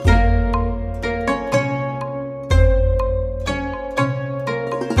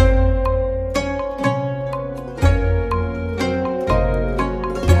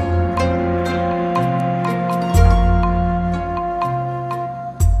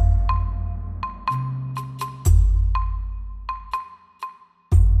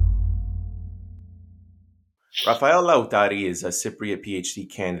Rafael Laoutari is a Cypriot PhD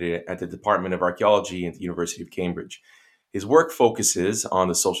candidate at the Department of Archaeology at the University of Cambridge. His work focuses on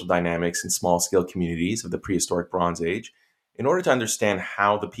the social dynamics and small scale communities of the prehistoric Bronze Age in order to understand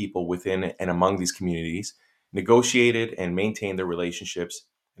how the people within and among these communities negotiated and maintained their relationships,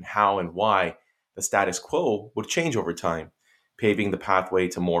 and how and why the status quo would change over time, paving the pathway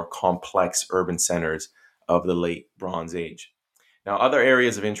to more complex urban centers of the late Bronze Age. Now, other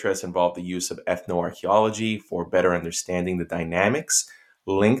areas of interest involve the use of ethnoarchaeology for better understanding the dynamics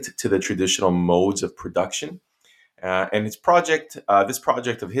linked to the traditional modes of production. And this project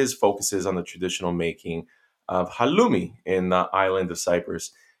of his focuses on the traditional making of halloumi in the island of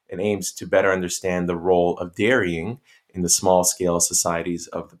Cyprus and aims to better understand the role of dairying in the small scale societies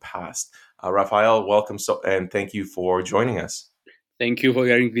of the past. Raphael, welcome and thank you for joining us. Thank you for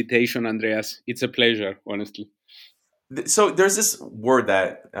your invitation, Andreas. It's a pleasure, honestly. So there's this word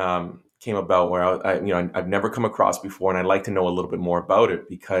that came about where I've never come across before, and I'd like to know a little bit more about it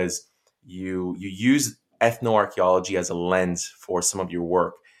because you use ethnoarchaeology as a lens for some of your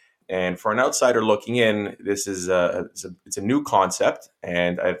work. And for an outsider looking in, this is it's a new concept,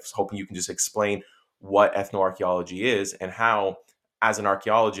 and I was hoping you can just explain what ethnoarchaeology is and how, as an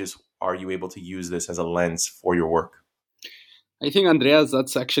archaeologist, are you able to use this as a lens for your work? I think, Andreas,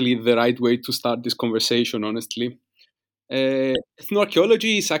 that's actually the right way to start this conversation, honestly.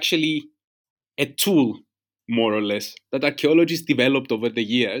 Ethnoarchaeology is actually a tool, more or less, that archaeologists developed over the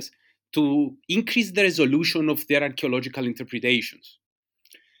years to increase the resolution of their archaeological interpretations.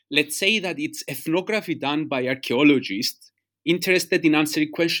 Let's say that it's ethnography done by archaeologists interested in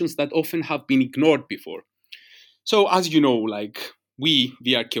answering questions that often have been ignored before. So, as you know, like we,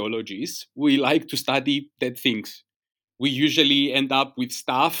 the archaeologists, we like to study dead things. We usually end up with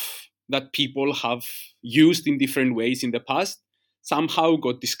stuff that people have used in different ways in the past, somehow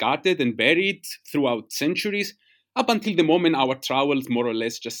got discarded and buried throughout centuries, up until the moment our travels more or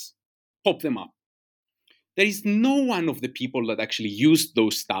less just pop them up. There is no one of the people that actually used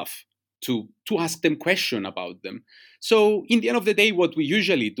those stuff to ask them question about them. So in the end of the day, what we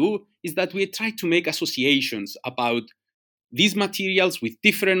usually do is that we try to make associations about these materials with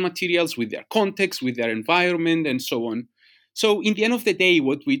different materials, with their context, with their environment, and so on. So, in the end of the day,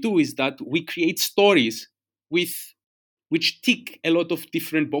 what we do is that we create stories with which tick a lot of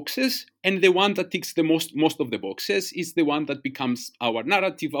different boxes, and the one that ticks the most of the boxes is the one that becomes our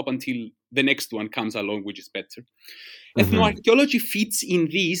narrative up until the next one comes along, which is better. Mm-hmm. Ethnoarchaeology fits in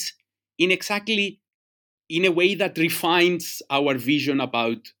this in exactly in a way that refines our vision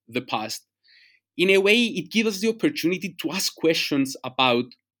about the past. In a way, it gives us the opportunity to ask questions about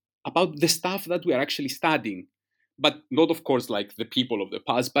the stuff that we are actually studying, but not, of course, like the people of the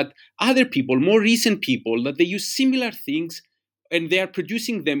past, but other people, more recent people, that they use similar things and they are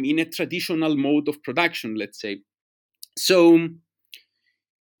producing them in a traditional mode of production, let's say. So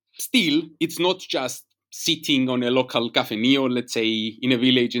still, it's not just sitting on a local cafeteria, let's say in a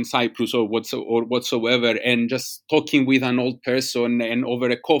village in Cyprus or whatsoever, and just talking with an old person and over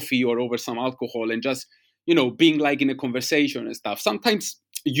a coffee or over some alcohol and just, being like in a conversation and stuff. Sometimes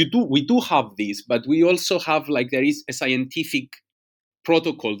we do have this, but we also have, like, there is a scientific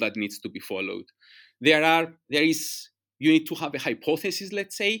protocol that needs to be followed. There is You need to have a hypothesis,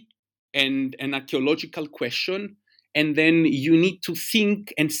 let's say, and an archaeological question, and then you need to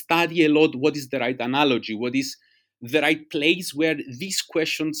think and study a lot what is the right analogy, what is the right place where these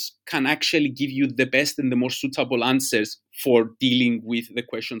questions can actually give you the best and the more suitable answers for dealing with the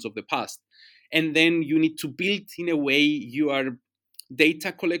questions of the past. And then you need to build, in a way, your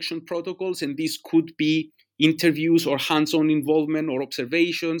data collection protocols, and these could be interviews or hands-on involvement or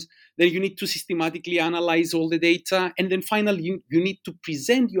observations. Then you need to systematically analyze all the data, and then finally you need to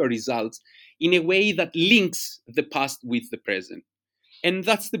present your results in a way that links the past with the present. And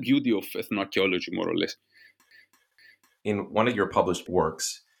that's the beauty of ethnoarchaeology, more or less. In one of your published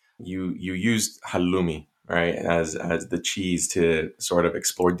works, you used halloumi, right, as the cheese to sort of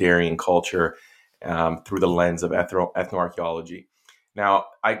explore dairying culture through the lens of ethnoarchaeology. Now,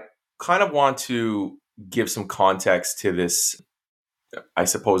 I kind of want to give some context to this, I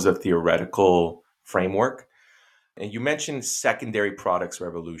suppose, a theoretical framework. And you mentioned secondary products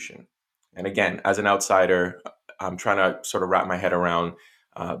revolution. And again, as an outsider, I'm trying to sort of wrap my head around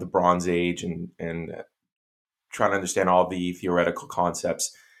the Bronze Age and trying to understand all the theoretical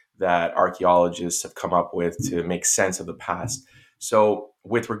concepts that archaeologists have come up with to make sense of the past. So,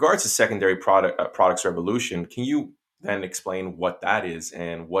 with regards to secondary products revolution, can you then explain what that is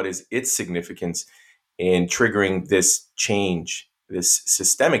and what is its significance in triggering this change, this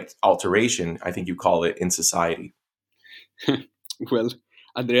systemic alteration, I think you call it, in society? Well,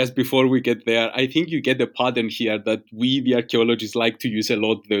 Andreas, before we get there, I think you get a pattern here that we, the archaeologists, like to use a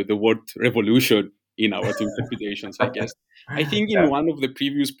lot the word revolution in our interpretations, I guess. I think in Yeah. one of the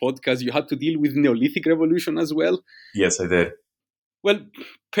previous podcasts, you had to deal with Neolithic revolution as well. Yes, I did. Well,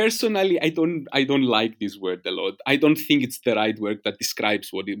 personally, I don't like this word a lot. I don't think it's the right word that describes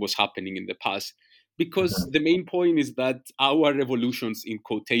what it was happening in the past, because Mhm. the main point is that our revolutions, in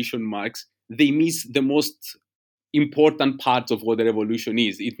quotation marks, they miss the most important parts of what a revolution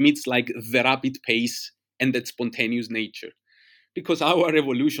is. It means like the rapid pace and that spontaneous nature. Because our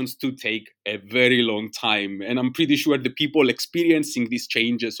revolutions do take a very long time. And I'm pretty sure the people experiencing these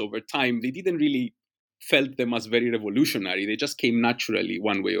changes over time, they didn't really felt them as very revolutionary. They just came naturally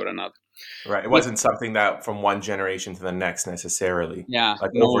one way or another. Right. It But wasn't something that from one generation to the next necessarily, yeah,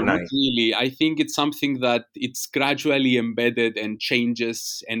 like no, not overnight. really. I think it's something that it's gradually embedded and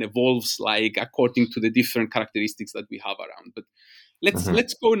changes and evolves like according to the different characteristics that we have around. But let's Mhm.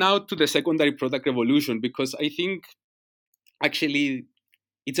 let's go now to the secondary product revolution, because I think actually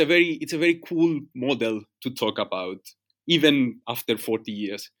it's a very cool model to talk about even after 40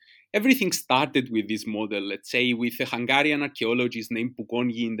 years. Everything started with this model, let's say, with a Hungarian archaeologist named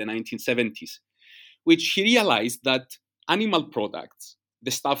Pugonyi in the 1970s, which he realized that animal products,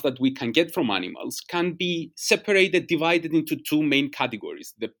 the stuff that we can get from animals, can be separated, divided into two main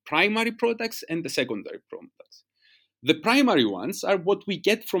categories: the primary products and the secondary products. The primary ones are what we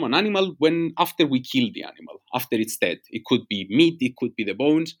get from an animal when after we kill the animal, after it's dead. It could be meat, it could be the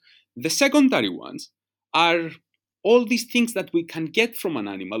bones. The secondary ones are all these things that we can get from an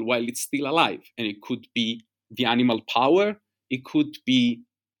animal while it's still alive. And it could be the animal power, it could be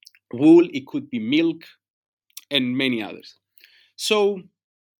wool, it could be milk, and many others. So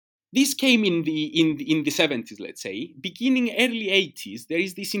this came in the 70s, let's say. Beginning early 80s, there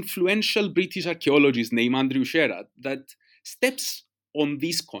is this influential British archaeologist named Andrew Sherratt that steps on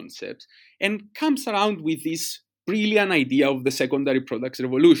these concepts and comes around with this brilliant idea of the secondary products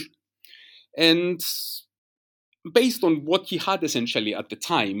revolution. And based on what he had essentially at the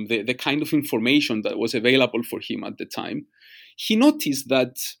time, the kind of information that was available for him at the time, he noticed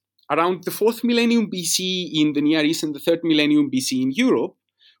that around the 4th millennium BC in the Near East and the 3rd millennium BC in Europe,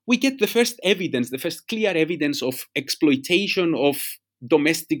 we get the first evidence, the first clear evidence of exploitation of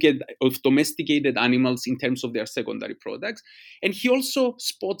domesticated animals in terms of their secondary products. And he also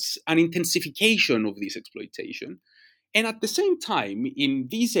spots an intensification of this exploitation. And at the same time, in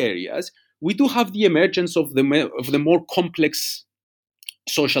these areas, we do have the emergence of the more complex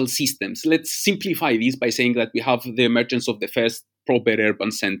social systems. Let's simplify this by saying that we have the emergence of the first proper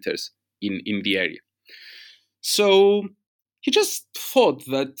urban centers in the area. So he just thought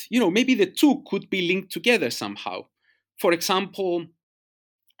that, maybe the two could be linked together somehow. For example,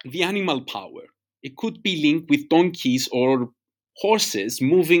 the animal power. It could be linked with donkeys or horses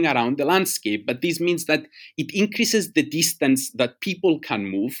moving around the landscape, but this means that it increases the distance that people can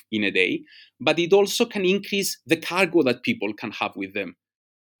move in a day, but it also can increase the cargo that people can have with them.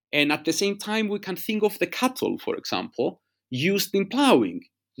 And at the same time, we can think of the cattle, for example, used in plowing.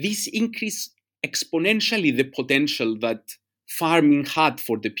 This increase exponentially the potential that farming had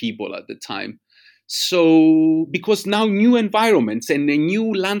for the people at the time. So, because now new environments and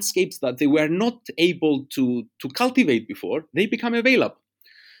new landscapes that they were not able to cultivate before, they become available.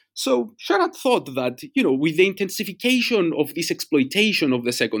 So Sherratt thought that, with the intensification of this exploitation of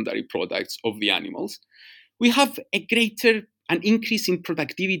the secondary products of the animals, we have an increase in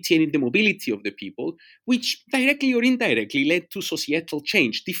productivity and in the mobility of the people, which directly or indirectly led to societal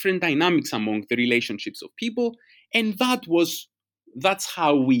change, different dynamics among the relationships of people. And that's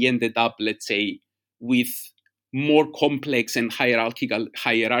how we ended up, let's say, with more complex and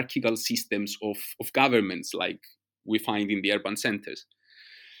hierarchical systems of governments like we find in the urban centers.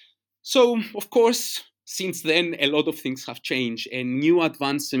 So, of course, since then, a lot of things have changed, and new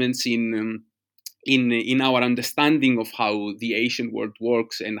advancements in our understanding of how the Asian world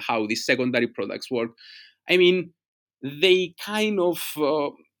works and how these secondary products work. I mean, they kind of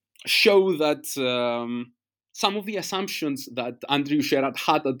show that some of the assumptions that Andrew Sherratt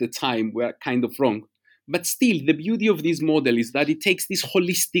had at the time were kind of wrong. But still, the beauty of this model is that it takes this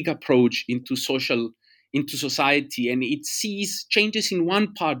holistic approach into society, and it sees changes in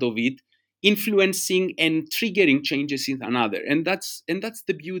one part of it influencing and triggering changes in another. And that's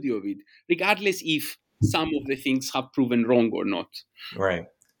the beauty of it, regardless if some of the things have proven wrong or not. Right.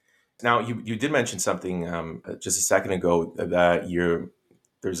 Now, you did mention something just a second ago that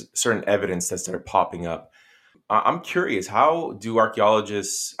there's certain evidence that started popping up. I'm curious, how do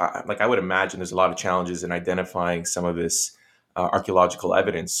archaeologists, like I would imagine there's a lot of challenges in identifying some of this archaeological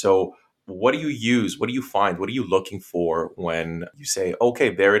evidence. So what do you use? What do you find? What are you looking for when you say,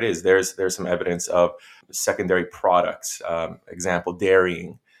 okay, there it is. There's some evidence of secondary products. Example,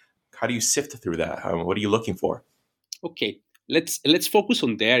 dairying. How do you sift through that? What are you looking for? Okay, let's focus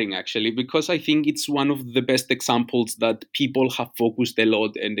on daring actually, because I think it's one of the best examples that people have focused a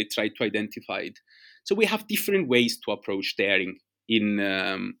lot and they try to identify it. So we have different ways to approach daring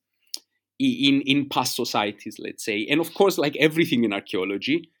in past societies, let's say, and of course, like everything in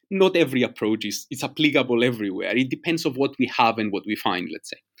archaeology, not every approach is applicable everywhere. It depends on what we have and what we find, let's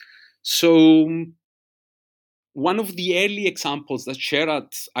say. So one of the early examples that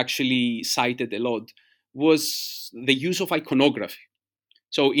Sherat actually cited a lot was the use of iconography.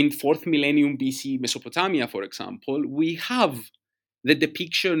 So in 4th millennium BC Mesopotamia, for example, we have the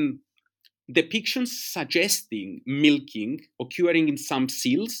depictions suggesting milking occurring in some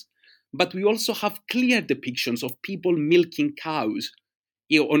seals, but we also have clear depictions of people milking cows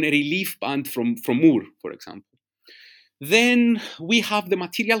on a relief band from Ur, for example. Then we have the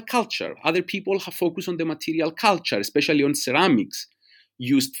material culture. Other people have focused on the material culture, especially on ceramics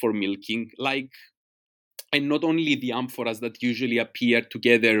used for milking, like, and not only the amphoras that usually appear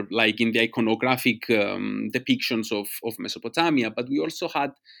together, like in the iconographic depictions of Mesopotamia, but we also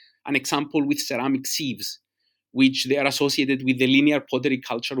had an example with ceramic sieves, which they are associated with the linear pottery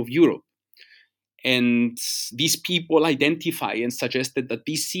culture of Europe. And these people identify and suggested that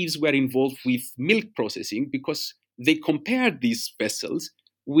these sieves were involved with milk processing because they compared these vessels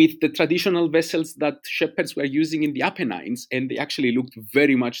with the traditional vessels that shepherds were using in the Apennines, and they actually looked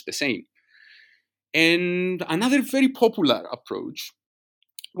very much the same. And another very popular approach,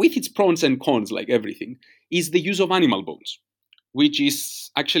 with its pros and cons like everything, is the use of animal bones, which is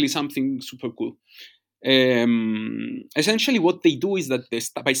actually something super cool. Essentially, what they do is that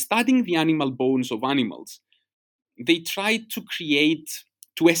by studying the animal bones of animals, they try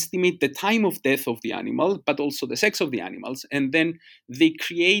to estimate the time of death of the animal, but also the sex of the animals, and then they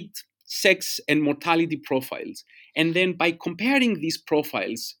create sex and mortality profiles. And then by comparing these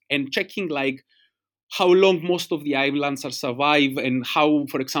profiles and checking like how long most of the islands are survive and how,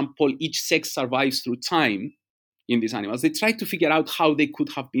 for example, each sex survives through time in these animals, they try to figure out how they could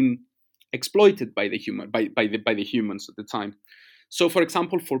have been exploited by the humans at the time. So, for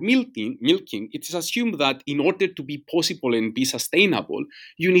example, for milking, it is assumed that in order to be possible and be sustainable,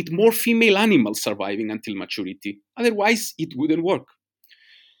 you need more female animals surviving until maturity. Otherwise, it wouldn't work.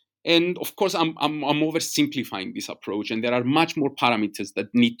 And of course, I'm oversimplifying this approach, and there are much more parameters that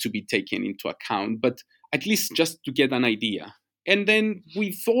need to be taken into account, but at least just to get an idea. And then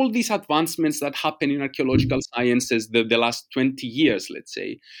with all these advancements that happen in archaeological sciences the last 20 years, let's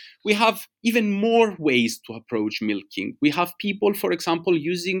say, we have even more ways to approach milking. We have people, for example,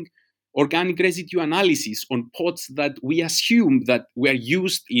 using organic residue analysis on pots that we assume that were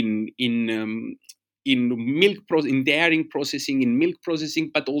used in dairying processing, in milk processing,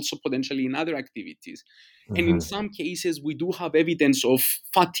 but also potentially in other activities. And in Hmm. some cases, we do have evidence of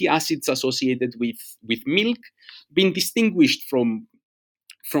fatty acids associated with milk being distinguished from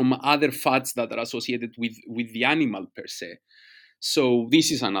other fats that are associated with the animal per se. So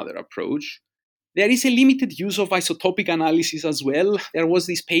this is another approach. There is a limited use of isotopic analysis as well. There was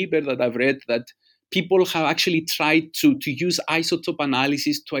this paper that I've read that people have actually tried to use isotope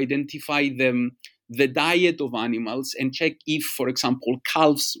analysis to identify the diet of animals and check if, for example,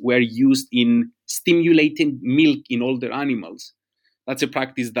 calves were used in stimulating milk in older animals. That's a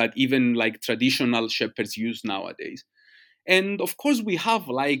practice that even like traditional shepherds use nowadays. And of course, we have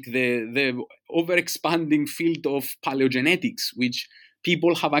like the over expanding field of paleogenetics, which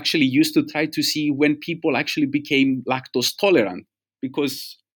people have actually used to try to see when people actually became lactose tolerant,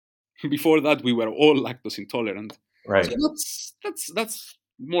 because before that we were all lactose intolerant. So Right. that's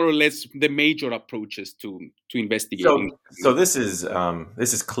more or less the major approaches to investigating. So this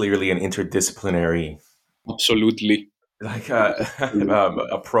is clearly an interdisciplinary Absolutely. like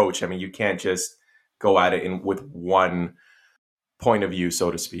approach. I mean, you can't just go at it in with one point of view,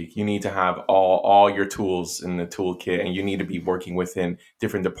 so to speak. You need to have all your tools in the toolkit, and you need to be working within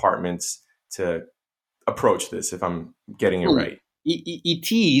different departments to approach this. If I'm getting it No, right.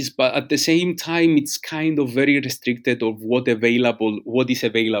 it is, but at the same time, it's kind of very restricted of what is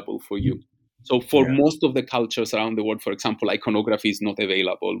available for you. So for Yeah. most of the cultures around the world, for example, iconography is not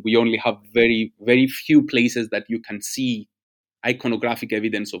available. We only have very, very few places that you can see iconographic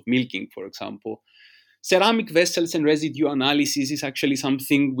evidence of milking, for example. Ceramic vessels and residue analysis is actually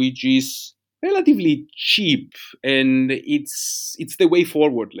something which is relatively cheap, and it's the way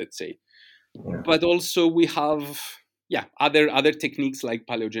forward, let's say. Yeah. But also we have yeah, other techniques like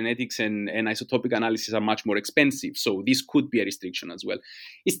paleogenetics and isotopic analysis are much more expensive. So this could be a restriction as well.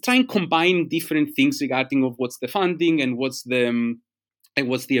 It's trying to combine different things regarding of what's the funding and what's the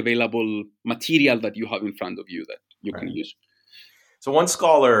available material that you have in front of you that you can Right. use. So one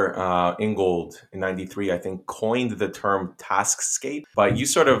scholar, Ingold, in '93, I think, coined the term taskscape, but you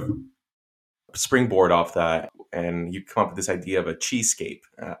sort of springboard off that and you come up with this idea of a cheesescape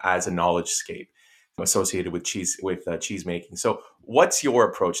as a knowledge scape associated with cheese making. So what's your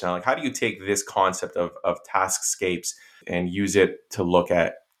approach now? Like, how do you take this concept of taskscapes and use it to look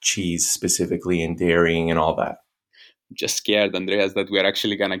at cheese specifically and dairying and all that? Just scared, Andreas, that we're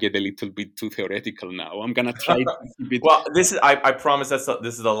actually gonna get a little bit too theoretical now. I'm gonna try to keep it. Well, this is I promise this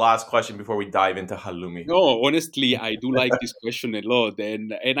is the last question before we dive into halloumi. No, honestly, I do like this question a lot,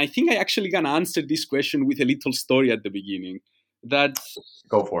 and I think I actually gonna answer this question with a little story at the beginning. That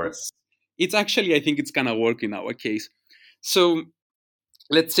Go for it. it's actually, I think it's gonna work in our case. So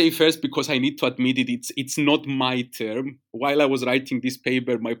let's say first, because I need to admit it, it's not my term. While I was writing this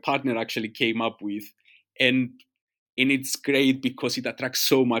paper, my partner actually came up with, and it's great because it attracts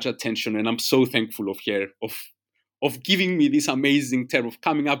so much attention, and I'm so thankful of her of giving me this amazing term, of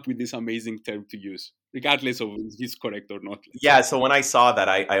coming up with this amazing term to use, regardless of if it's correct or not. Yeah, so when I saw that,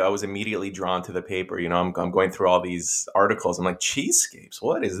 I was immediately drawn to the paper. You know, I'm going through all these articles. I'm like, cheesescapes,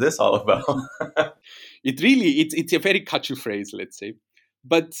 what is this all about? It's a very catchy phrase, let's say.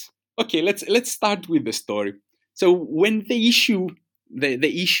 But okay, let's start with the story. So when the issue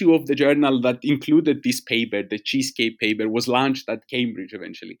of the journal that included this paper, the Cheesecake paper, was launched at Cambridge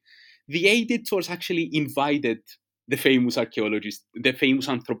eventually, the editors actually invited the famous archaeologist, the famous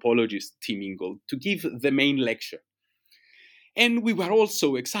anthropologist Tim Ingold, to give the main lecture. And we were all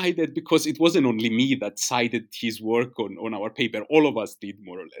so excited because it wasn't only me that cited his work on our paper, all of us did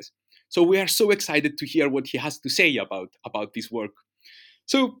more or less. So we are so excited to hear what he has to say about this work.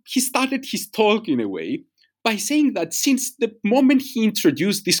 So he started his talk in a way by saying that since the moment he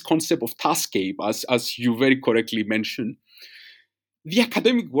introduced this concept of taskscape, as you very correctly mentioned, the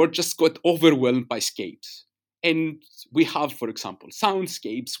academic world just got overwhelmed by scapes. And we have, for example,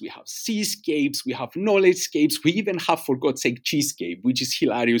 soundscapes, we have seascapes, we have knowledgescapes, we even have, for God's sake, cheesescape, which is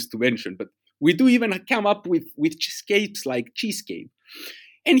hilarious to mention. But we do even come up with scapes like cheesescape.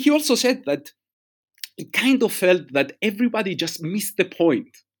 And he also said that he kind of felt that everybody just missed the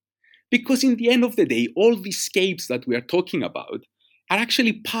point. Because in the end of the day, all these scapes that we are talking about are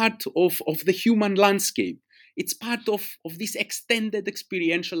actually part of the human landscape. It's part of this extended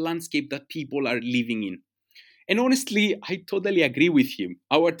experiential landscape that people are living in. And honestly, I totally agree with him.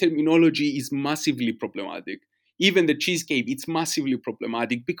 Our terminology is massively problematic. Even the cheesecake, it's massively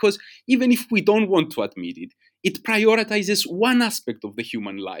problematic because even if we don't want to admit it, it prioritizes one aspect of the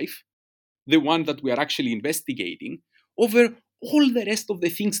human life, the one that we are actually investigating, over all the rest of the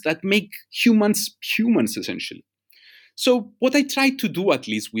things that make humans humans, essentially. So, what I tried to do, at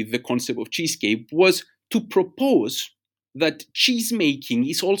least with the concept of cheesecake, was to propose that cheese making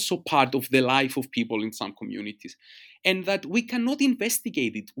is also part of the life of people in some communities, and that we cannot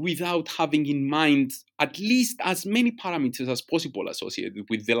investigate it without having in mind at least as many parameters as possible associated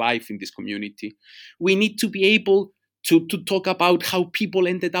with the life in this community. We need to be able to talk about how people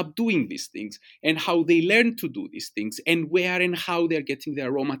ended up doing these things and how they learned to do these things and where and how they're getting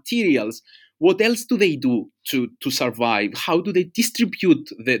their raw materials. What else do they do to survive? How do they distribute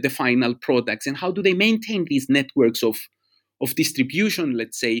the final products? And how do they maintain these networks of distribution,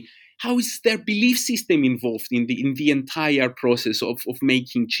 let's say? How is their belief system involved in the entire process of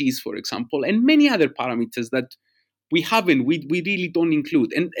making cheese, for example, and many other parameters that we really don't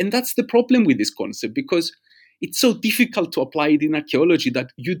include. And that's the problem with this concept, because it's so difficult to apply it in archaeology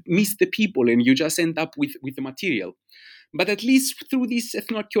that you miss the people and you just end up with the material. But at least through this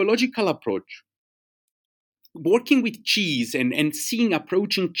ethnoarchaeological approach, working with cheese and seeing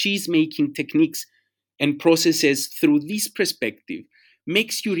approaching cheese making techniques and processes through this perspective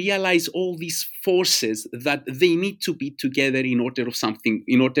makes you realize all these forces that they need to be together in order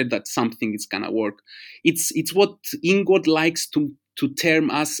that something is gonna work. It's what Ingold likes to term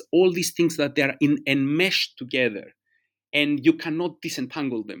as all these things that they are enmeshed together, and you cannot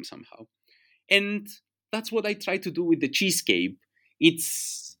disentangle them somehow. And that's what I try to do with the cheesecake.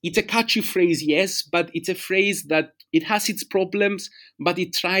 It's a catchy phrase, yes, but it's a phrase that it has its problems, but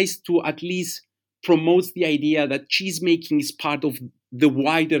it tries to at least promote the idea that cheese making is part of the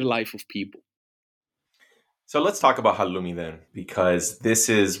wider life of people. So let's talk about halloumi then, because this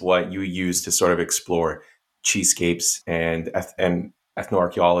is what you use to sort of explore cheesescapes and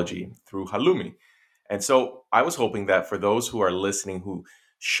ethnoarchaeology through halloumi. And so I was hoping that for those who are listening who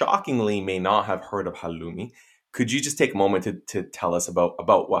shockingly may not have heard of halloumi, Could you just take a moment to tell us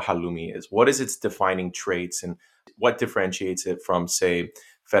about what halloumi is? What is its defining traits, and what differentiates it from, say,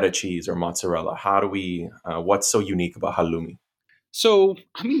 feta cheese or mozzarella? What's so unique about halloumi? So,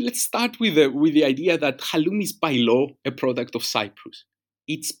 let's start with the idea that halloumi is by law a product of Cyprus.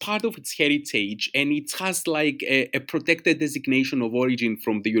 It's part of its heritage, and it has like a protected designation of origin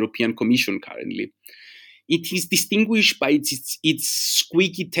from the European Commission currently. It is distinguished by its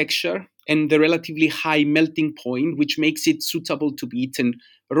squeaky texture and the relatively high melting point, which makes it suitable to be eaten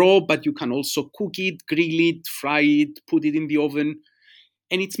raw, but you can also cook it, grill it, fry it, put it in the oven.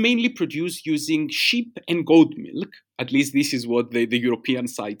 And it's mainly produced using sheep and goat milk. At least this is what the European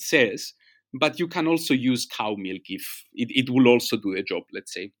side says. But you can also use cow milk if it will also do the job,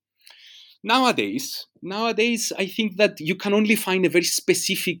 let's say. Nowadays, I think that you can only find a very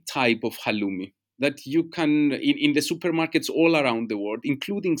specific type of halloumi that you can in the supermarkets all around the world,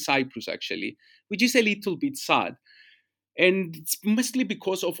 including Cyprus actually, which is a little bit sad. And it's mostly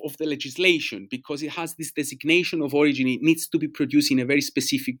because of the legislation, because it has this designation of origin. It needs to be produced in a very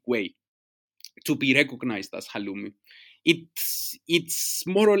specific way to be recognized as halloumi. It's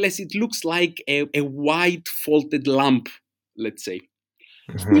more or less, it looks like a white folded lamp, let's say.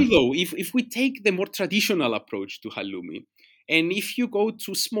 Still, Hmm. though, if we take the more traditional approach to halloumi, and if you go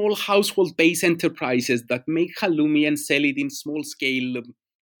to small household-based enterprises that make halloumi and sell it in small scale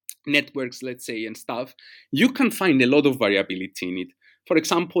networks, let's say, and stuff, you can find a lot of variability in it. For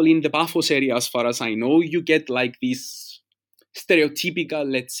example, in the Bafos area, as far as I know, you get like this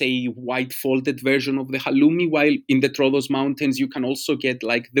stereotypical, let's say, white folded version of the halloumi, while in the Troodos Mountains, you can also get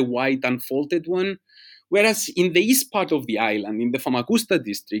like the white unfolded one. Whereas in the east part of the island, in the Famagusta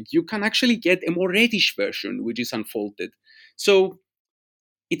district, you can actually get a more reddish version, which is unfolded. So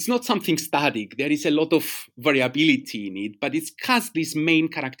it's not something static. There is a lot of variability in it, but it has these main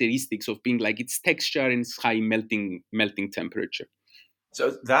characteristics of being like its texture and its high melting temperature.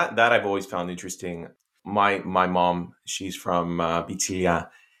 So that I've always found interesting. My mom, she's from Bitilia,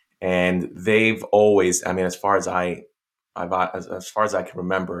 and they've always, I mean, as far as I can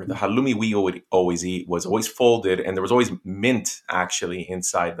remember, the halloumi we would always eat was always folded, and there was always mint actually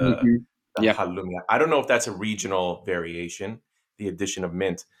inside Mhm. the Yeah. halloumi. I don't know if that's a regional variation, the addition of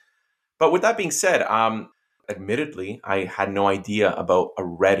mint. But with that being said, admittedly, I had no idea about a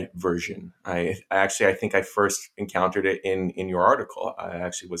red version. I think I first encountered it in your article. I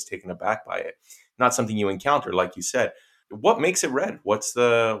actually was taken aback by it. Not something you encounter, like you said. What makes it red? What's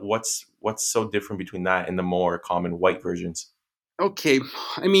so different between that and the more common white versions? Okay.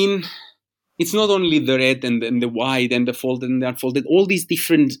 I mean, it's not only the red and the white and the folded and the unfolded. All these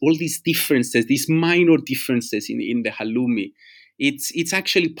differences, these minor differences in the halloumi. It's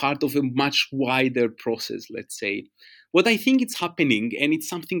actually part of a much wider process. Let's say. What I think is happening, and it's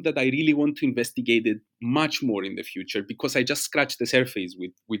something that I really want to investigate it much more in the future, because I just scratched the surface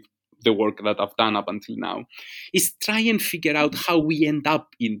with the work that I've done up until now, is try and figure out how we end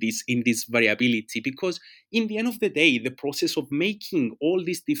up in this variability. Because in the end of the day, the process of making all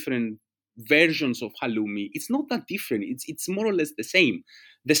these different versions of halloumi, it's not that different. It's more or less the same.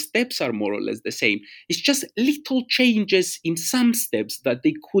 The steps are more or less the same. It's just little changes in some steps that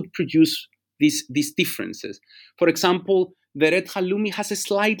they could produce these differences. For example, the red halloumi has a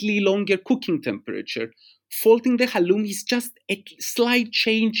slightly longer cooking temperature. Folding the halloumi is just a slight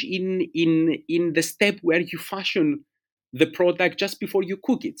change in the step where you fashion the product just before you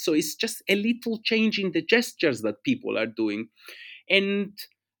cook it. So it's just a little change in the gestures that people are doing. And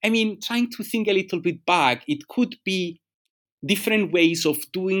I mean, trying to think a little bit back, it could be different ways of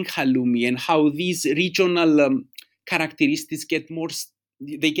doing halloumi and how these regional characteristics get more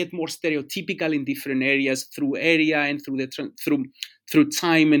stereotypical in different areas through area and through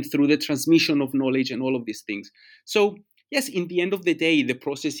time and through the transmission of knowledge and all of these things. So yes, in the end of the day, the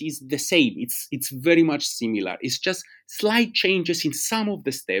process is the same. It's very much similar. It's just slight changes in some of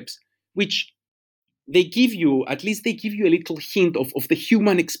the steps, which they give you a little hint of the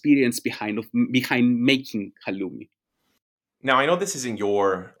human experience behind making halloumi. Now, I know this isn't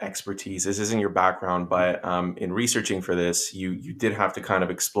your expertise, this isn't your background, but in researching for this, you did have to kind of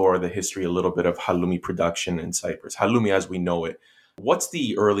explore the history a little bit of halloumi production in Cyprus, halloumi as we know it. What's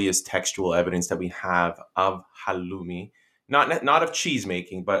the earliest textual evidence that we have of halloumi, not of cheese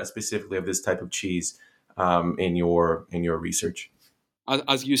making, but specifically of this type of cheese in your research?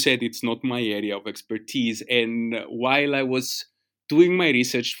 As you said, it's not my area of expertise. And while I was doing my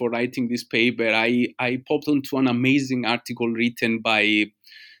research for writing this paper, I popped onto an amazing article written by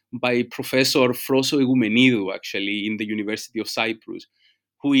Professor Froso Egumenidou, actually, in the University of Cyprus,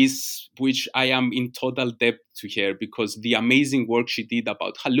 which I am in total debt to her, because the amazing work she did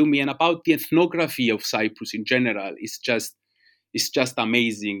about Halloumi and about the ethnography of Cyprus in general is just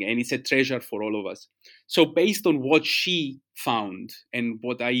amazing, and it's a treasure for all of us. So based on what she found and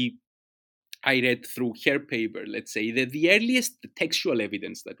what I read through her paper, let's say that the earliest textual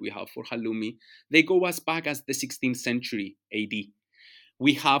evidence that we have for Halloumi, they go as back as the 16th century AD.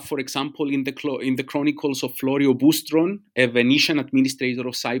 We have, for example, in the chronicles of Florio Boustron, a Venetian administrator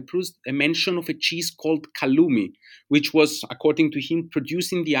of Cyprus, a mention of a cheese called Halloumi, which was, according to him,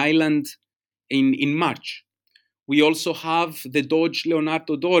 produced in the island in March. We also have the Doge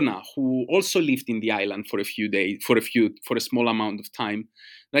Leonardo Dona, who also lived in the island for a few days, for a small amount of time,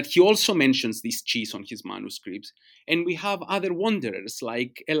 that he also mentions this cheese on his manuscripts. And we have other wanderers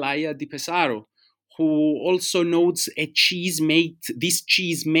like Elia di Pesaro, who also notes this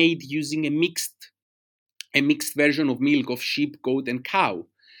cheese made using a mixed version of milk of sheep, goat, and cow.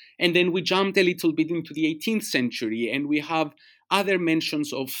 And then we jumped a little bit into the 18th century, and we have other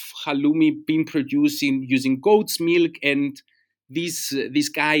mentions of halloumi being produced using goat's milk. And this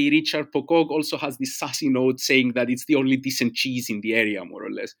guy, Richard Pocock, also has this sassy note saying that it's the only decent cheese in the area, more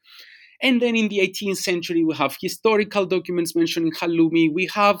or less. And then in the 18th century, we have historical documents mentioning halloumi. We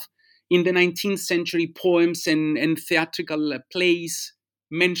have in the 19th century poems and theatrical plays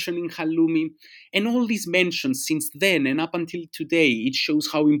mentioning halloumi. And all these mentions since then and up until today, it shows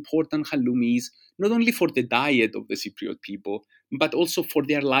how important halloumi is, not only for the diet of the Cypriot people, but also for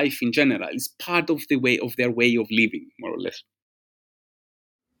their life in general. It's part of their way of living, more or less.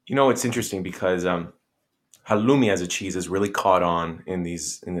 It's interesting because halloumi as a cheese has really caught on in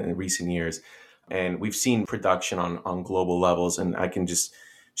recent years, and we've seen production on global levels. And I can just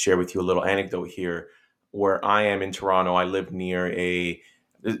share with you a little anecdote here. Where I am in Toronto, I live near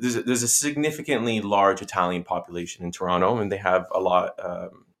there's a significantly large Italian population in Toronto, and they have a lot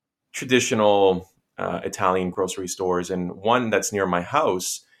traditional Italian grocery stores. And one that's near my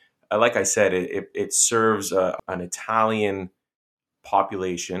house, like I said, it serves an Italian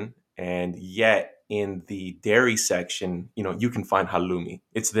population, and yet in the dairy section, you can find halloumi.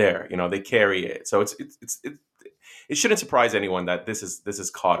 It's there. They carry it, so it shouldn't surprise anyone that this is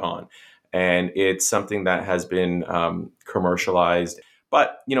caught on, and it's something that has been commercialized.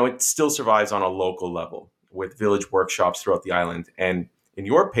 But it still survives on a local level with village workshops throughout the island. And in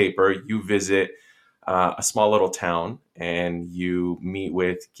your paper, you visit a small little town and you meet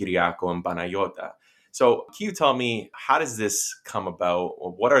with Kyriako and Panayota. So can you tell me, how does this come about?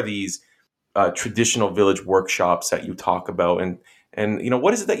 Or what are these traditional village workshops that you talk about? And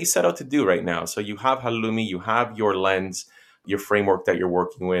what is it that you set out to do right now? So you have halloumi, you have your lens, your framework that you're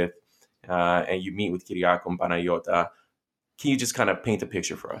working with, and you meet with Kyriako and Panayota. Can you just kind of paint a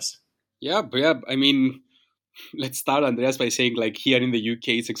picture for us? Yeah, but yeah, I mean, let's start, Andreas, by saying like here in the UK,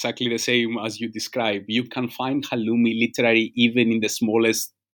 it's exactly the same as you described. You can find halloumi literally even in the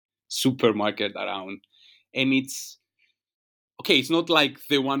smallest supermarket around. And it's okay, it's not like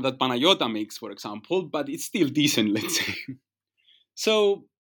the one that Panayota makes, for example, but it's still decent, let's say. So,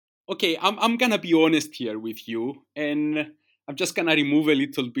 okay, I'm gonna be honest here with you, and I'm just gonna remove a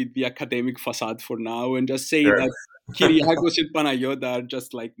little bit the academic facade for now and just say Sure. that Kyriakos and Panayota are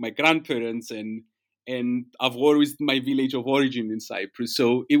just like my grandparents, and I've always my village of origin in Cyprus.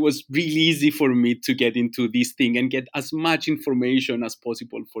 So it was really easy for me to get into this thing and get as much information as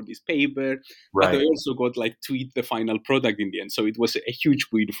possible for this paper. But I Right. also got like to eat the final product in the end. So it was a huge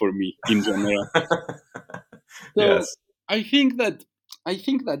win for me in general. So Yes. I think that I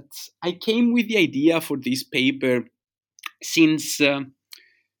think that I came with the idea for this paper since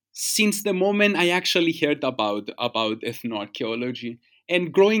since the moment I actually heard about ethnoarchaeology.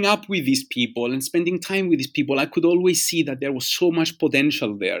 And growing up with these people and spending time with these people, I could always see that there was so much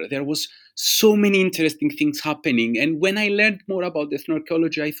potential there. There was so many interesting things happening. And when I learned more about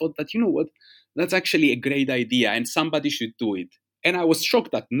ethnoarchaeology, I thought that, you know what, that's actually a great idea and somebody should do it. And I was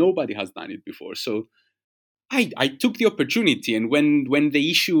shocked that nobody has done it before. So I took the opportunity, and when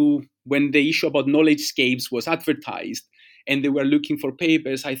the issue about knowledge scapes was advertised and they were looking for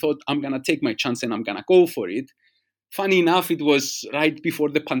papers, I thought I'm gonna take my chance and I'm gonna go for it. Funny enough, it was right before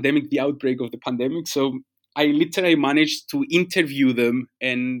the pandemic, the outbreak of the pandemic, so I literally managed to interview them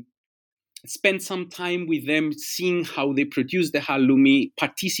and spend some time with them, seeing how they produce the halloumi,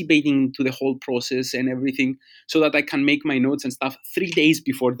 participating to the whole process and everything, so that I can make my notes and stuff 3 days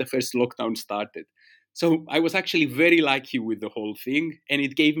before the first lockdown started. So I was actually very lucky with the whole thing, and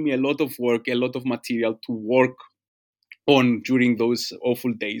it gave me a lot of work, a lot of material to work on during those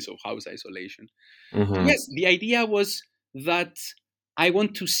awful days of house isolation. So Hmm. yes, the idea was that I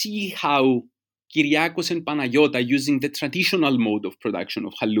want to see how Kyriakos and Panayota using the traditional mode of production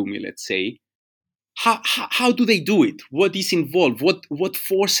of halloumi, let's say, how do they do it? What is involved? What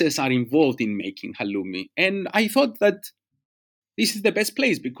forces are involved in making halloumi? And I thought that this is the best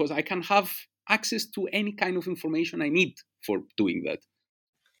place because I can have access to any kind of information I need for doing that.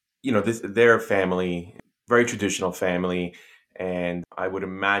 Their family, very traditional family, and I would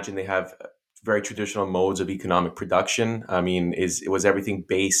imagine they have very traditional modes of economic production. I mean, was everything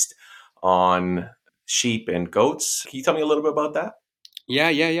based on sheep and goats? Can you tell me a little bit about that? Yeah,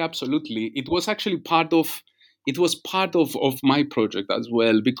 absolutely. It was part of my project as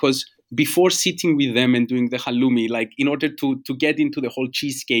well, because before sitting with them and doing the halloumi, like in order to get into the whole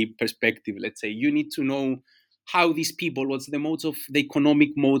cheesecake perspective, let's say, you need to know how these people, what's the economic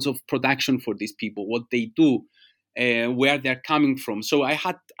modes of production for these people, what they do, where they're coming from. So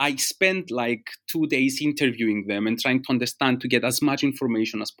I spent like 2 days interviewing them and trying to understand, to get as much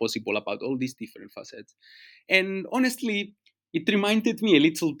information as possible about all these different facets. And honestly, it reminded me a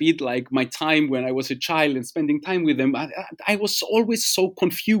little bit like my time when I was a child and spending time with them. I was always so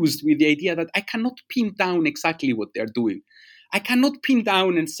confused with the idea that I cannot pin down exactly what they're doing. I cannot pin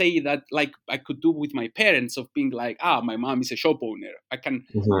down and say that like I could do with my parents, of being like, my mom is a shop owner. I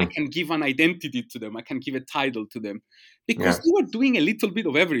Hmm. can give an identity to them. I can give a title to them, because Yeah. they were doing a little bit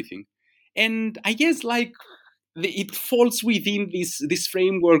of everything. And I guess like it falls within this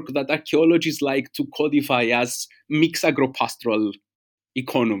framework that archaeologists like to codify as mixed agropastoral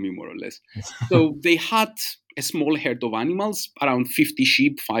economy, more or less. So they had a small herd of animals, around 50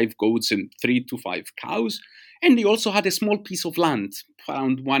 sheep, 5 goats, and 3 to 5 cows. And they also had a small piece of land,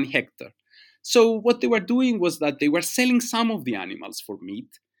 around 1 hectare. So what they were doing was that they were selling some of the animals for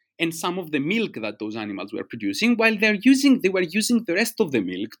meat and some of the milk that those animals were producing, while they were using the rest of the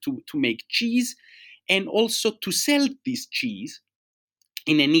milk to make cheese, and also to sell this cheese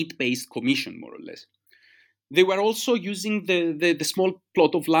in a need-based commission, more or less. They were also using the small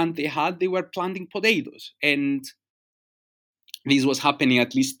plot of land they had, they were planting potatoes. And this was happening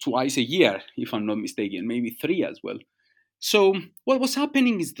at least twice a year, if I'm not mistaken, maybe three as well. So what was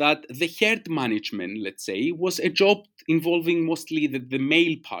happening is that the herd management, let's say, was a job involving mostly the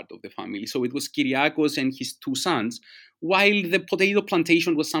male part of the family. So it was Kyriakos and his 2 sons, while the potato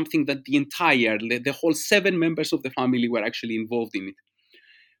plantation was something that the whole 7 members of the family were actually involved in it.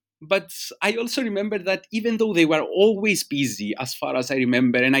 But I also remember that even though they were always busy, as far as I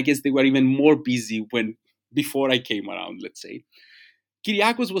remember, and I guess they were even more busy when before I came around, let's say,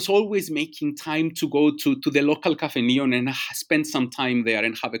 Kyriakos was always making time to go to the local Cafe Neon and spend some time there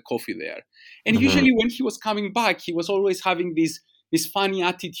and have a coffee there. And Hmm. usually when he was coming back, he was always having this funny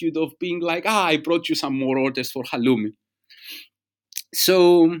attitude of being like, I brought you some more orders for halloumi.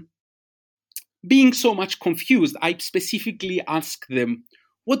 So being so much confused, I specifically asked them,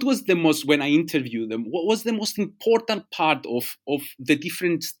 what was the most, when I interviewed them, what was the most important part of the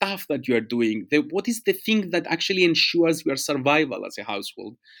different stuff that you are doing? What is the thing that actually ensures your survival as a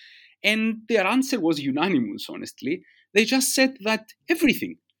household? And their answer was unanimous, honestly. They just said that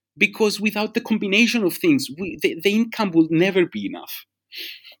everything, because without the combination of things, the income will never be enough.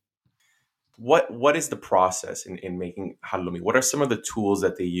 What is the process in making halloumi? What are some of the tools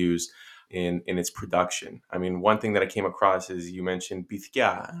that they use in its production? I mean, one thing that I came across is you mentioned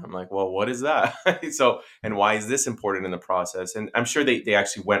bithya. I'm like, well, what is that? So, and why is this important in the process? And I'm sure they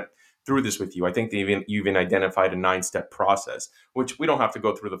actually went through this with you. I think you even identified a 9-step process, which we don't have to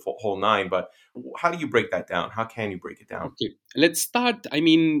go through the whole nine. But how do you break that down? How can you break it down? Okay, let's start. I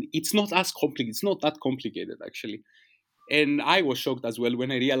mean, it's not as complicated. It's not that complicated, actually. And I was shocked as well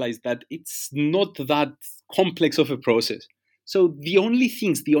when I realized that it's not that complex of a process. So the only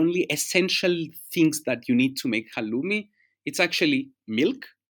essential things that you need to make halloumi, it's actually milk,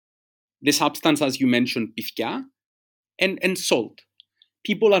 the substance as you mentioned, bifkia, and salt.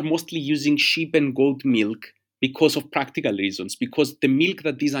 People are mostly using sheep and goat milk because of practical reasons, because the milk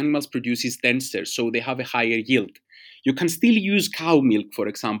that these animals produce is denser, so they have a higher yield. You can still use cow milk, for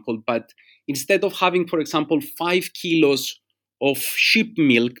example, but instead of having, for example, 5 kilos of sheep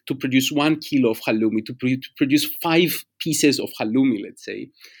milk to produce 1 kilo of halloumi, to produce 5 pieces of halloumi, let's say,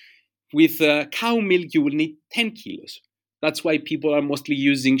 with cow milk, you will need 10 kilos. That's why people are mostly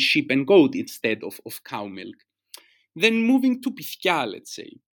using sheep and goat instead of cow milk. Then moving to Pithia, let's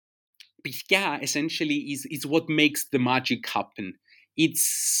say. Pithia essentially is what makes the magic happen.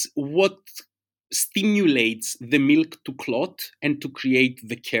 It's what stimulates the milk to clot and to create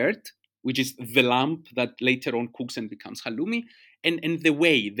the curd, which is the lump that later on cooks and becomes halloumi, and the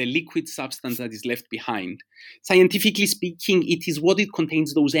whey, the liquid substance that is left behind. Scientifically speaking, it is what it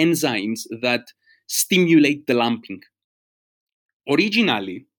contains, those enzymes that stimulate the lumping.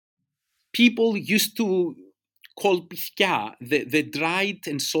 Originally, people used to call piskia the dried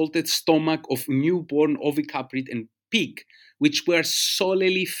and salted stomach of newborn ovicaprid and pig, which were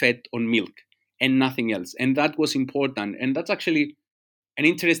solely fed on milk and nothing else. And that was important. And that's actually an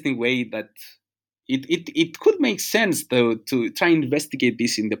interesting way that it could make sense, though, to try and investigate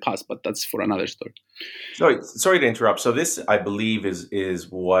this in the past, but that's for another story. Sorry to interrupt. So this, I believe, is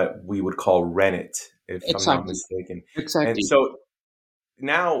what we would call rennet, if I'm not Exactly. mistaken. And Exactly. so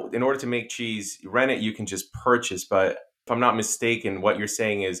now, in order to make cheese, rennet you can just purchase. But if I'm not mistaken, what you're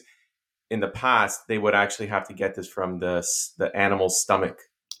saying is, in the past, they would actually have to get this from the animal's stomach.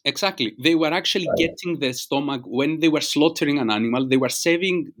 Exactly. They were actually Right. getting the stomach when they were slaughtering an animal. They were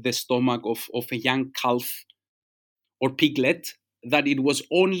saving the stomach of a young calf or piglet that it was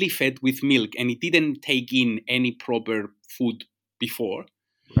only fed with milk and it didn't take in any proper food before.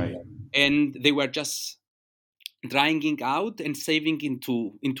 Right. And they were just drying it out and saving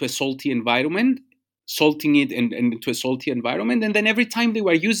into a salty environment, salting it and into a salty environment. And then every time they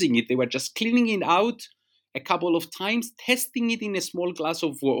were using it, they were just cleaning it out a couple of times, testing it in a small glass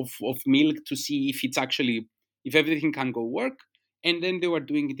of milk to see if it's actually, if everything can go work. And then they were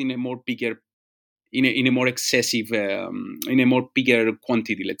doing it in a more bigger, in a more excessive, in a more bigger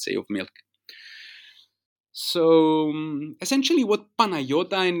quantity, let's say, of milk. So essentially, what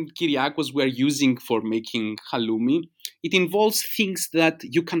Panayota and Kyriakos were using for making halloumi, it involves things that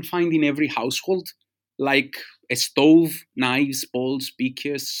you can find in every household, like a stove, knives, bowls,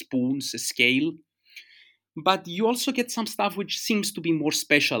 beakers, spoons, a scale. But you also get some stuff which seems to be more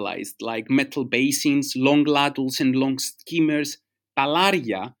specialized, like metal basins, long ladles, and long skimmers,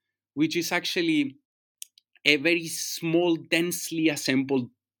 talaria, which is actually a very small, densely assembled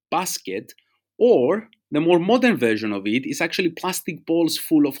basket, or the more modern version of it is actually plastic bowls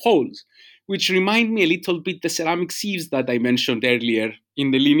full of holes, which remind me a little bit the ceramic sieves that I mentioned earlier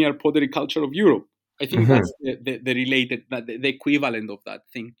in the linear pottery culture of Europe. I think Mhm. that's the related, the equivalent of that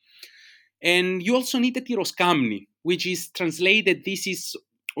thing. And you also need the tyroskamni, which is translated, this is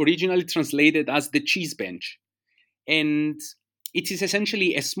originally translated as the cheese bench. And it is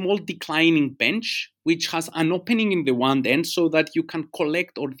essentially a small declining bench which has an opening in the one end so that you can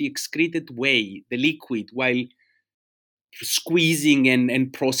collect all the excreted whey, the liquid, while squeezing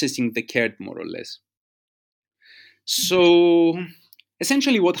and processing the curd, more or less. So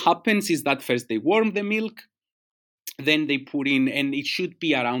essentially, what happens is that first they warm the milk, then they put in, and it should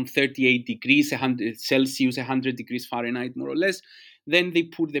be around 38 degrees, 100 Celsius, 100 degrees Fahrenheit, more or less. Then they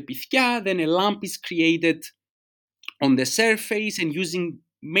put the piskia, then a lamp is created on the surface, and using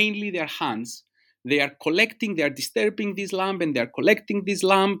mainly their hands, they are collecting, they are disturbing this lamp, and they are collecting this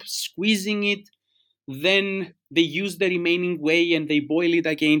lamp, squeezing it. Then they use the remaining whey and they boil it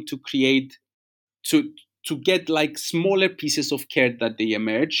again to create, to to get like smaller pieces of curd that they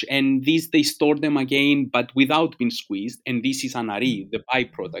emerge, and these they store them again but without being squeezed, and this is anari, the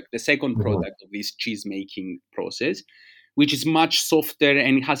byproduct, the second Mhm. product of this cheese making process, which is much softer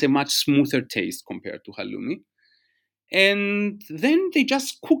and has a much smoother taste compared to halloumi. And then they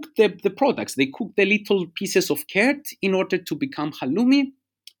just cook the products. They cook the little pieces of curd in order to become halloumi.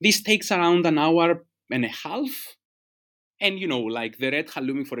 This takes around an hour and a half. And like the red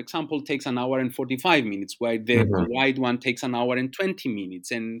halloumi, for example, takes an hour and 45 minutes, while the Mhm. white one takes an hour and 20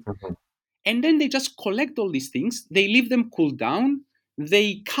 minutes. And Mhm. and then they just collect all these things. They leave them cool down.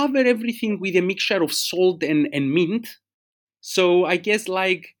 They cover everything with a mixture of salt and mint. So I guess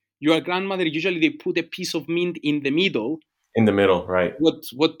like your grandmother, usually they put a piece of mint in the middle. In the middle, right?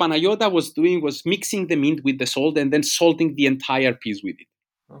 What Panayota was doing was mixing the mint with the salt and then salting the entire piece with it.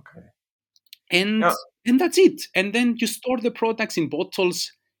 Okay. And Now, and that's it. And then you store the products in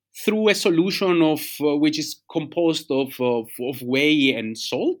bottles through a solution of which is composed of whey and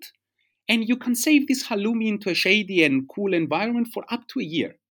salt. And you can save this halloumi into a shady and cool environment for up to a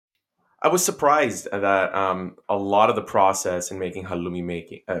year. I was surprised that a lot of the process in making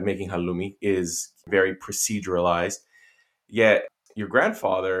halloumi is very proceduralized. Yet your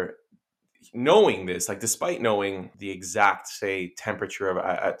grandfather, knowing this, like despite knowing the exact say temperature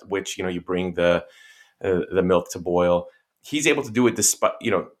at which you bring the milk to boil, he's able to do it despite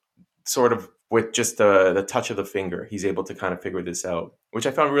sort of with just the touch of the finger. He's able to kind of figure this out, which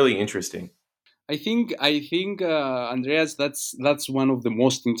I found really interesting. I think Andreas, that's one of the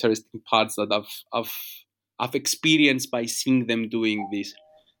most interesting parts that I've experienced by seeing them doing this.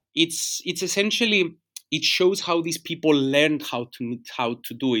 It's essentially, it shows how these people learned how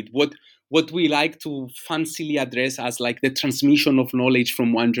to do it. What we like to fancily address as like the transmission of knowledge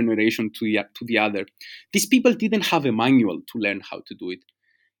from one generation to the other. These people didn't have a manual to learn how to do it.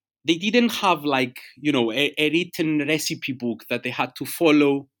 they didn't have like, a written recipe book that they had to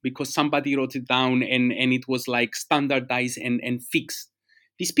follow because somebody wrote it down and it was like standardized and fixed.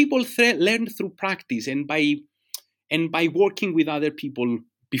 These people learned through practice and by working with other people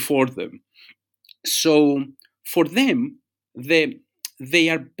before them. So for them,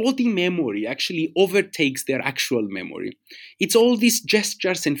 their body memory actually overtakes their actual memory. It's all these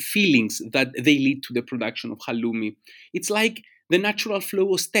gestures and feelings that they lead to the production of halloumi. It's like the natural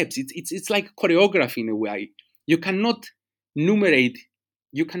flow of steps. It's like choreography in a way. You cannot enumerate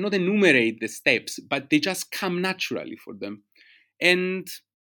you cannot enumerate the steps, but they just come naturally for them. And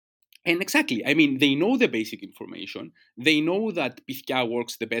and exactly, I mean, they know the basic information. They know that Pizca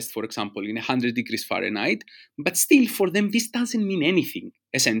works the best, for example, in 100 degrees Fahrenheit. But still, for them, this doesn't mean anything,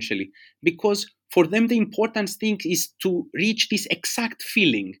 essentially. Because for them, the important thing is to reach this exact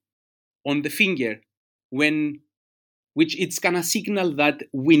feeling on the finger when which it's gonna signal that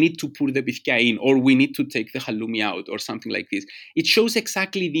we need to pour the Pizca in or we need to take the halloumi out or something like this. It shows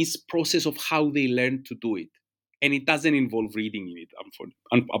exactly this process of how they learn to do it. And it doesn't involve reading in it,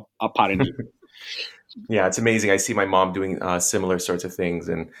 apparently. Yeah, it's amazing. I see my mom doing similar sorts of things,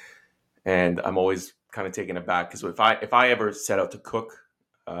 and I'm always kind of taken aback because if I ever set out to cook,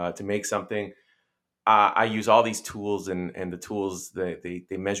 to make something, I use all these tools, and the tools they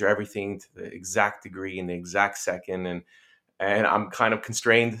measure everything to the exact degree in the exact second, and I'm kind of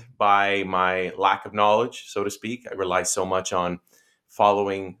constrained by my lack of knowledge, so to speak. I rely so much on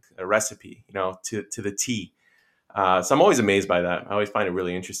following a recipe, to the T. So I'm always amazed by that. I always find it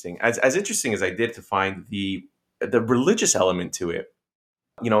really interesting. As interesting as I did to find the religious element to it.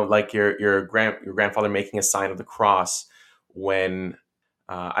 Like your grandfather making a sign of the cross when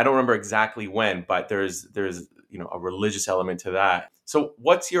I don't remember exactly when, but there's a religious element to that. So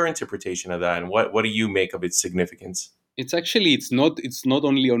what's your interpretation of that, and what do you make of its significance? It's not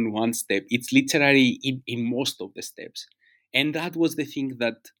only on one step, it's literally in most of the steps. And that was the thing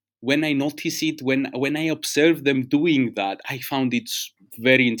that when I noticed it, when I observed them doing that, I found it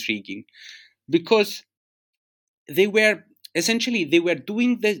very intriguing. Because they were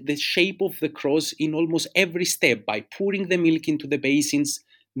doing the shape of the cross in almost every step. By pouring the milk into the basins,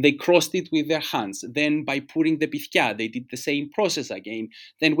 they crossed it with their hands. Then by pouring the pizca, they did the same process again.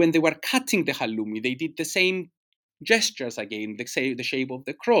 Then when they were cutting the halloumi, they did the same gestures again, the shape of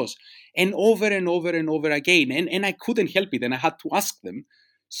the cross, and over again. And I couldn't help it, and I had to ask them.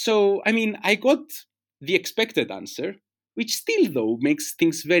 So, I mean, I got the expected answer, which still, though, makes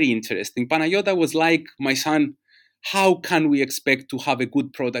things very interesting. Panayota was like, my son, how can we expect to have a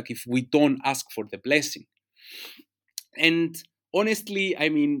good product if we don't ask for the blessing? And honestly, I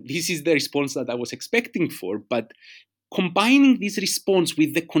mean, this is the response that I was expecting for, but combining this response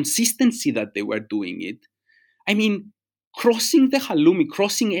with the consistency that they were doing it, I mean, crossing the halloumi,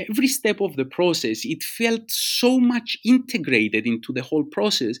 crossing every step of the process, it felt so much integrated into the whole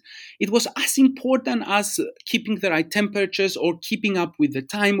process. It was as important as keeping the right temperatures or keeping up with the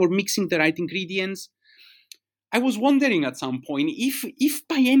time or mixing the right ingredients. I was wondering at some point if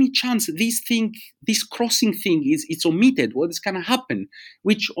by any chance this crossing thing is omitted, what is gonna happen?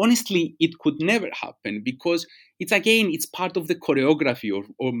 Which honestly it could never happen because it's part of the choreography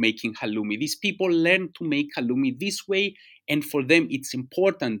of making halloumi. These people learn to make halloumi this way, and for them it's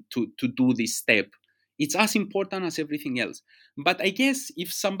important to do this step. It's as important as everything else. But I guess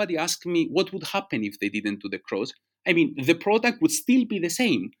if somebody asked me what would happen if they didn't do the cross, I mean the product would still be the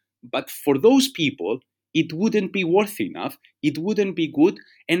same. But for those people, it wouldn't be worth enough, it wouldn't be good,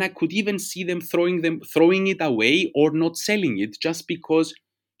 and I could even see them throwing it away or not selling it just because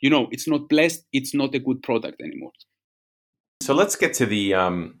it's not blessed, it's not a good product anymore. So let's get to the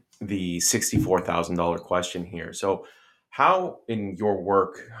 $64,000 question here. So, how in your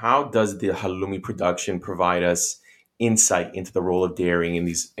work, how does the halloumi production provide us insight into the role of dairying in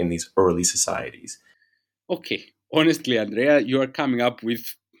these early societies? Okay, honestly, Andrea, you are coming up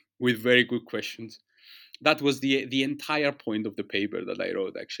with very good questions. That was the entire point of the paper that I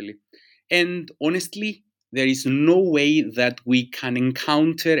wrote, actually. And honestly, there is no way that we can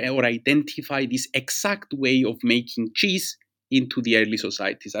encounter or identify this exact way of making cheese into the early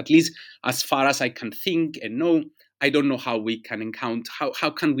societies. At least as far as I can think and know, I don't know how we can encounter, how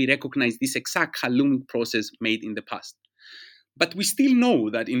can we recognize this exact halloumi process made in the past. But we still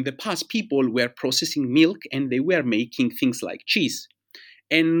know that in the past, people were processing milk and they were making things like cheese.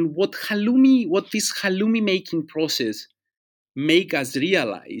 And what this halloumi making process make us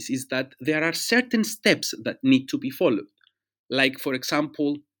realize is that there are certain steps that need to be followed. Like, for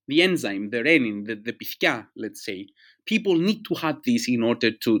example, the enzyme, the renin, the pizca, let's say. People need to have this in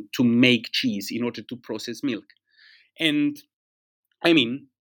order to make cheese, in order to process milk. And I mean,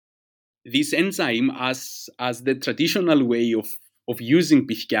 this enzyme as the traditional way of using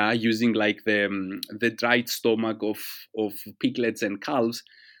pihka, using like the dried stomach of piglets and calves,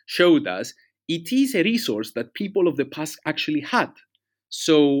 showed us it is a resource that people of the past actually had.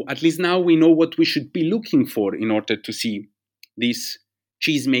 So at least now we know what we should be looking for in order to see this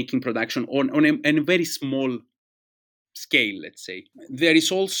cheese making production on a very small scale, let's say. There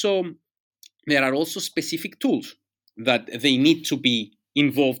are also specific tools that they need to be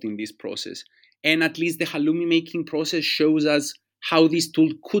involved in this process. And at least the halloumi making process shows us how this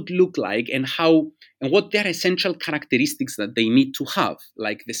tool could look like and what their essential characteristics that they need to have,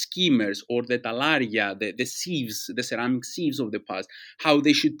 like the skimmers or the talaria, the sieves, the ceramic sieves of the past, how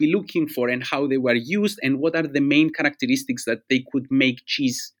they should be looking for and how they were used, and what are the main characteristics that they could make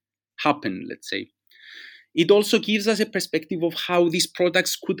cheese happen, let's say. It also gives us a perspective of how these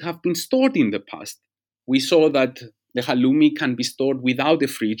products could have been stored in the past. We saw that the halloumi can be stored without a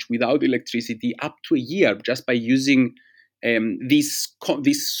fridge, without electricity, up to a year just by using this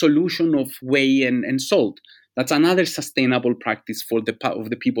solution of whey and salt. That's another sustainable practice for of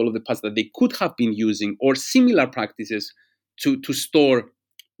the people of the past that they could have been using, or similar practices to store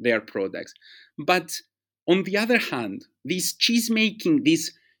their products. But on the other hand, this cheese making,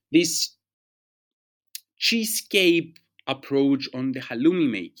 this cheesecake approach on the halloumi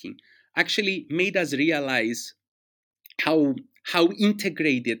making actually made us realize how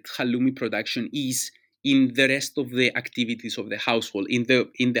integrated halloumi production is in the rest of the activities of the household, in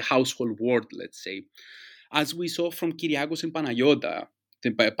the household world, let's say. As we saw from Kyriakos and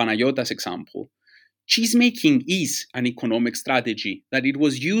Panayota's example, cheese making is an economic strategy that it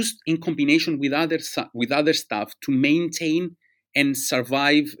was used in combination with other stuff to maintain and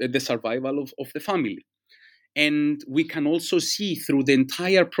survive the survival of the family. And we can also see through the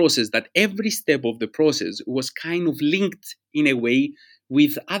entire process that every step of the process was kind of linked in a way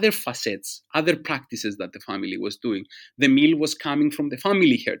with other facets, other practices that the family was doing. The meal was coming from the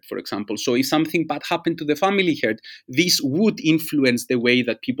family herd, for example. So if something bad happened to the family herd, this would influence the way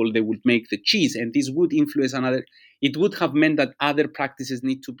that they would make the cheese. And this would influence it would have meant that other practices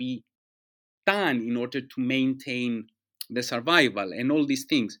need to be done in order to maintain the survival and all these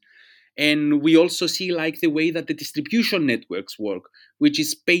things. And we also see like the way that the distribution networks work, which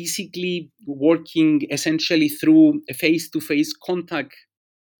is basically working essentially through face-to-face contacts,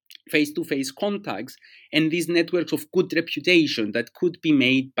 and these networks of good reputation that could be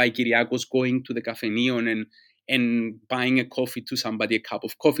made by Kyriakos going to the Cafe Neon and buying a cup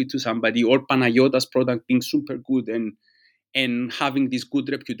of coffee to somebody, or Panayota's product being super good and having this good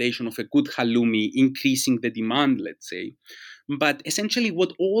reputation of a good halloumi, increasing the demand, let's say. But essentially,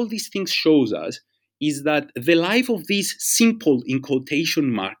 what all these things shows us is that the life of this simple, in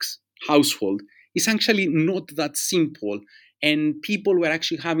quotation marks, household is actually not that simple. And people were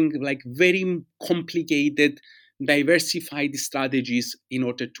actually having like very complicated, diversified strategies in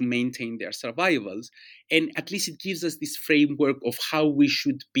order to maintain their survivals. And at least it gives us this framework of how we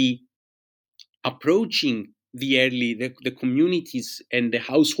should be approaching the communities and the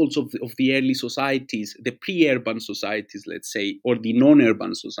households of the early societies, the pre-urban societies, let's say, or the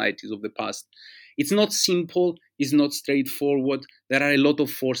non-urban societies of the past. It's not simple, it's not straightforward. There are a lot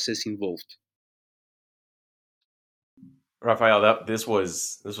of forces involved. Rafael, this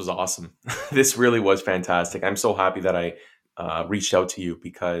was awesome. This really was fantastic. I'm so happy that I reached out to you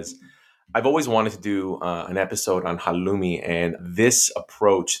because I've always wanted to do an episode on halloumi, and this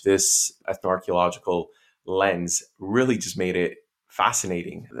approach, this ethnoarchaeological lens, really just made it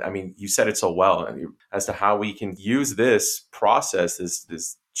fascinating. I mean, you said it so well, I mean, as to how we can use this process,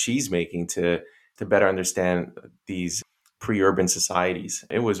 this cheese making, to better understand these pre-urban societies.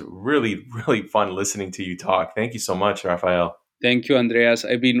 It was really, really fun listening to you talk. Thank you so much, Rafael. Thank you, Andreas.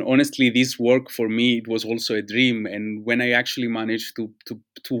 I mean, honestly, this work for me, it was also a dream. And when I actually managed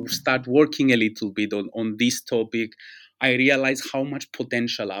to start working a little bit on this topic, I realized how much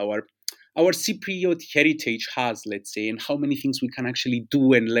potential our Cypriot heritage has, let's say, and how many things we can actually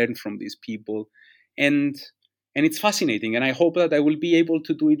do and learn from these people. And and it's fascinating. And I hope that I will be able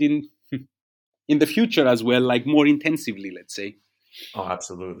to do it in the future as well, like more intensively, let's say. Oh,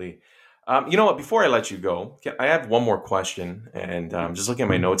 absolutely. You know what? Before I let you go, I have one more question, and just looking at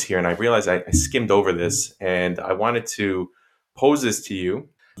my notes here, and I realized I skimmed over this, and I wanted to pose this to you.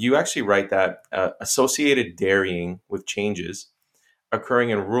 You actually write that associated dairying with changes occurring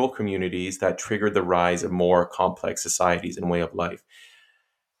in rural communities that triggered the rise of more complex societies and way of life.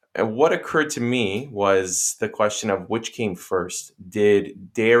 And what occurred to me was the question of which came first.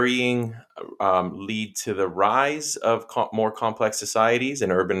 Did dairying lead to the rise of more complex societies and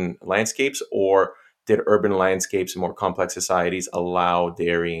urban landscapes, or did urban landscapes and more complex societies allow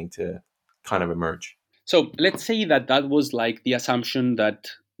dairying kind of emerge? So let's say that was like the assumption that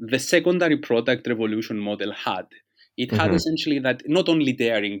the secondary product revolution model had. It had essentially that not only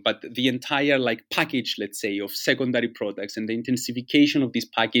dairying, but the entire like package, let's say, of secondary products, and the intensification of this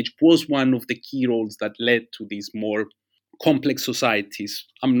package was one of the key roles that led to these more complex societies.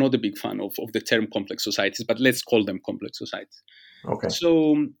 I'm not a big fan of the term complex societies, but let's call them complex societies. Okay.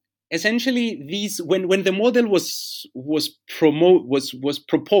 So essentially, these when the model was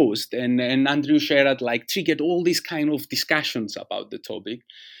proposed, and Andrew Sherrod like triggered all these kind of discussions about the topic,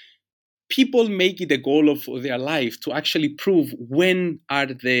 people make it a goal of their life to actually prove when are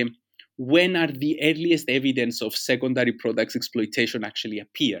the earliest evidence of secondary products exploitation actually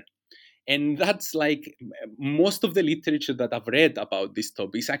appear. And that's like most of the literature that I've read about this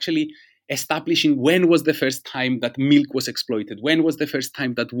topic is actually establishing when was the first time that milk was exploited, when was the first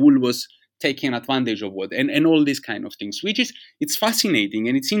time that wool was taken advantage of, what, and all these kind of things, which is, it's fascinating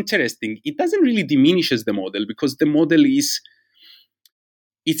and it's interesting. It doesn't really diminishes the model, because the model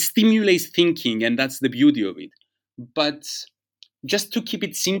it stimulates thinking, and that's the beauty of it. But just to keep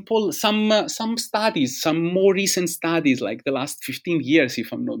it simple, some studies, some more recent studies, like the last 15 years,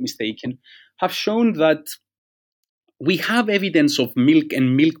 if I'm not mistaken, have shown that we have evidence of milk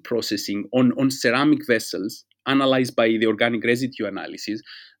and milk processing on ceramic vessels analyzed by the organic residue analysis,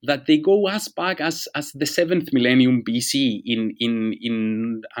 that they go as back as the 7th millennium BC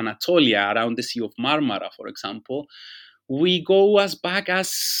in Anatolia, around the Sea of Marmara, for example. We go as back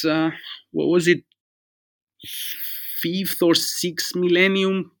as, what was it, 5th or 6th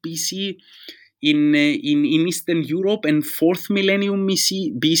millennium BC in Eastern Europe, and 4th millennium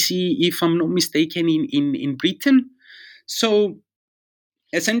BC, if I'm not mistaken, in Britain. So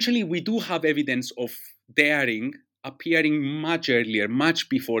essentially, we do have evidence of dairying appearing much earlier, much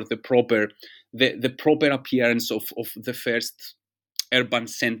before the proper appearance of the first urban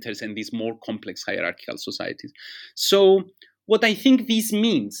centers and these more complex hierarchical societies. So what I think this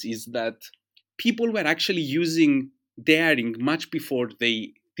means is that people were actually using dairying much before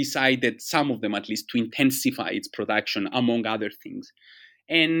they decided, some of them at least, to intensify its production, among other things.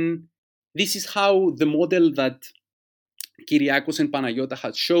 And this is how the model that Kyriakos and Panagiotta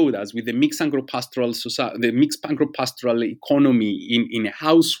had showed us, with the mixed agropastoral society, the mixed agropastoral economy in a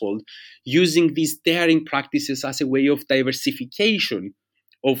household, using these dairying practices as a way of diversification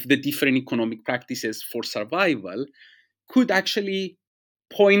of the different economic practices for survival, could actually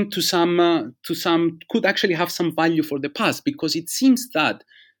point to some could actually have some value for the past, because it seems that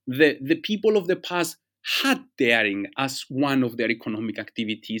the people of the past had dairying as one of their economic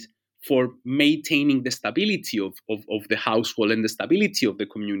activities for maintaining the stability of the household and the stability of the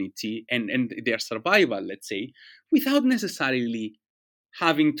community and their survival, let's say, without necessarily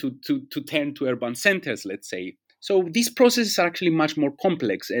having to turn to urban centers, let's say. So these processes are actually much more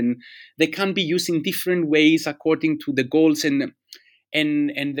complex, and they can be used in different ways according to the goals and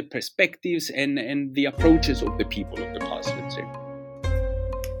the perspectives and the approaches of the people of the past, let's say.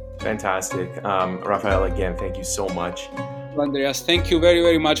 Fantastic. Rafael, again, thank you so much. Andreas, thank you very,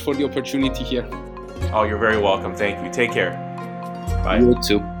 very much for the opportunity here. Oh, you're very welcome. Thank you. Take care. Bye. You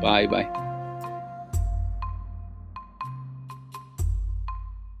too. Bye-bye.